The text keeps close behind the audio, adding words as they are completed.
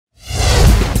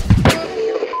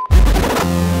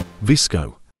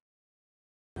VISKOU.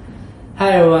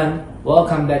 Hi everyone,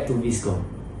 welcome back to VISKOU.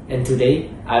 And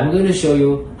today, I'm going to show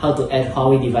you how to add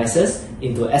Huawei devices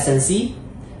into SNC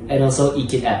and also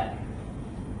eKit app.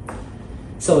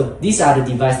 So these are the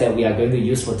devices that we are going to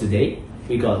use for today.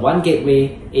 We got one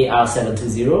gateway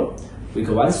AR720, we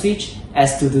got one switch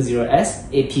S220S,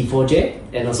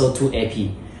 AP4J, and also two AP,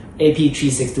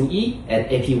 AP362E and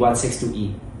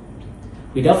AP162E.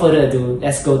 Without further ado,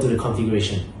 let's go to the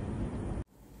configuration.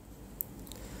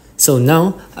 So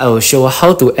now, I will show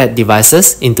how to add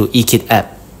devices into eKit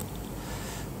app.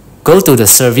 Go to the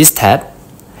Service tab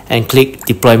and click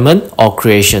Deployment or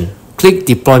Creation. Click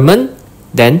Deployment,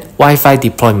 then Wi-Fi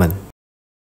Deployment.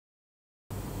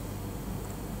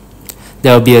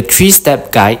 There will be a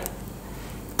 3-step guide.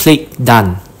 Click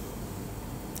Done.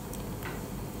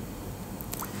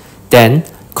 Then,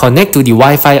 connect to the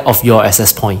Wi-Fi of your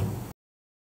access point.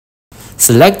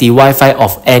 Select the Wi-Fi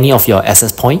of any of your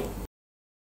access point.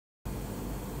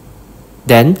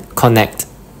 Then connect.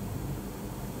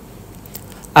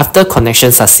 After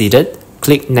connection succeeded,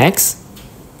 click Next.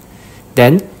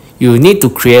 Then you need to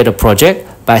create a project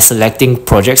by selecting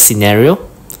project scenario,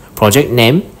 project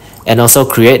name, and also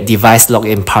create device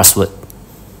login password.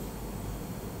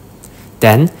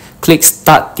 Then click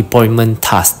Start Deployment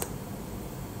Task.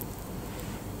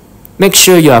 Make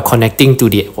sure you are connecting to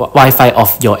the Wi-Fi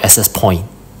of your access point.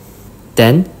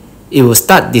 Then it will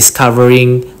start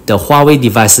discovering the Huawei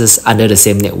devices under the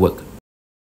same network.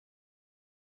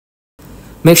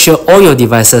 Make sure all your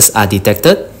devices are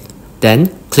detected, then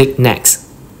click Next.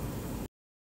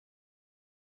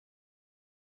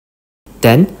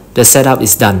 Then the setup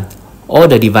is done. All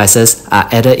the devices are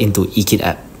added into eKit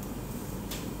app.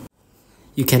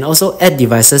 You can also add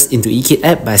devices into eKit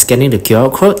app by scanning the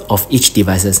QR code of each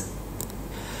devices.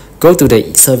 Go to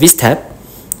the Service tab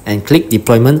and click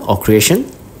Deployment or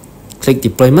Creation. Click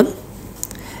Deployment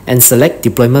and select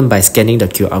Deployment by scanning the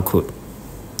QR code.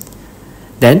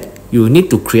 Then you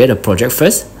need to create a project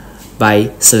first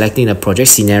by selecting the project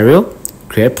scenario,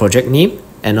 create project name,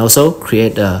 and also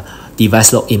create a device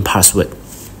login password.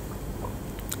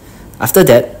 After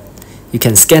that, you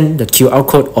can scan the QR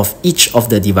code of each of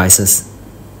the devices.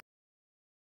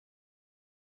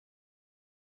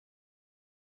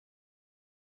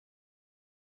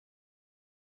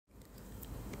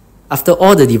 After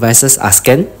all the devices are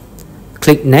scanned,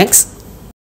 click Next.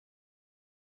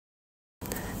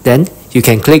 Then you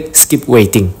can click Skip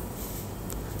Waiting.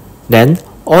 Then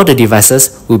all the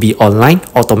devices will be online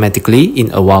automatically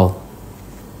in a while.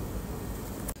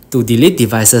 To delete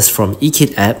devices from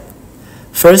eKit app,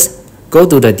 first go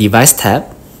to the Device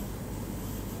tab.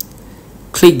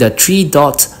 Click the 3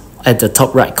 dots at the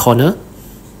top right corner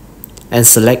and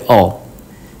select All.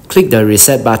 Click the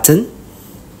Reset button.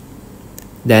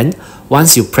 Then,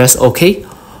 once you press OK,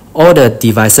 all the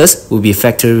devices will be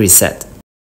factory reset.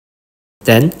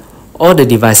 Then, all the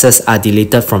devices are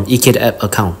deleted from eKit app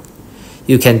account.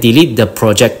 You can delete the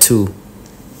project too.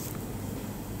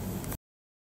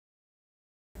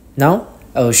 Now,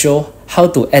 I will show how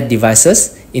to add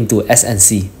devices into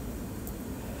SNC.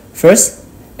 First,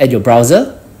 at your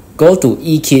browser, go to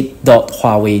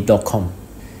ekit.huawei.com.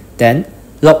 Then,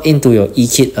 log into your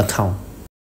eKit account.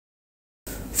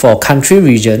 For country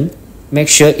region, make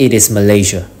sure it is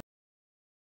Malaysia.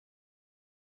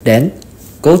 Then,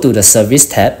 go to the Service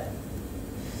tab,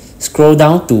 scroll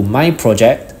down to My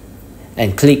Project,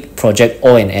 and click Project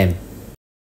O&M.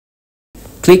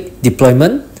 Click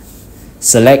Deployment,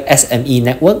 select SME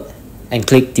Network, and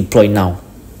click Deploy Now.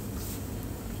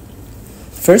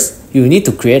 First, you need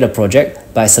to create a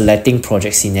project by selecting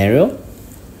Project Scenario,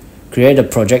 create a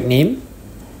project name,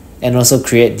 and also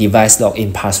create device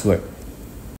login password.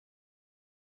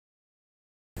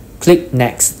 Click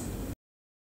Next.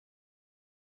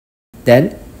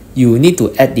 Then, you need to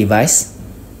add device.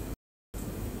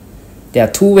 There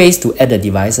are two ways to add the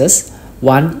devices.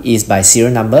 One is by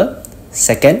serial number,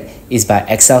 second is by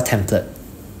Excel template.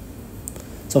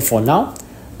 So for now,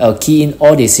 I'll key in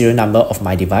all the serial number of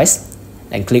my device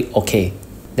and click OK.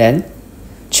 Then,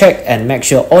 check and make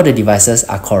sure all the devices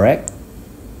are correct.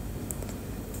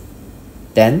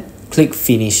 Then, click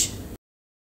Finish.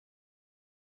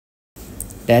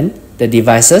 Then, the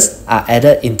devices are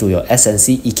added into your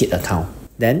SNC eKit account.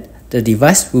 Then, the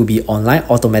device will be online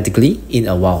automatically in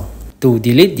a while. To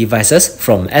delete devices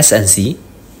from SNC,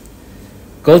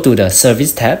 go to the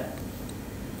Service tab,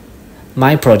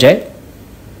 My Project,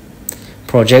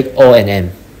 Project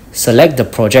O&M. Select the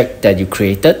project that you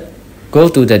created, go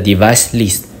to the device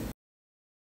list.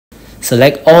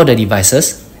 Select all the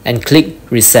devices and click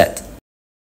Reset.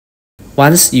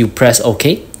 Once you press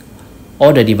OK,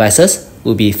 all the devices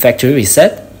will be factory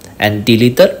reset and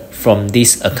deleted from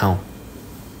this account.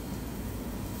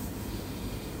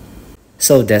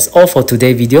 So that's all for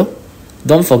today's video.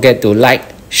 Don't forget to like,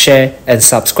 share and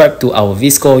subscribe to our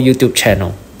VISKOU YouTube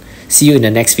channel. See you in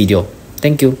the next video.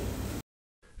 Thank you.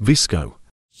 VISKOU.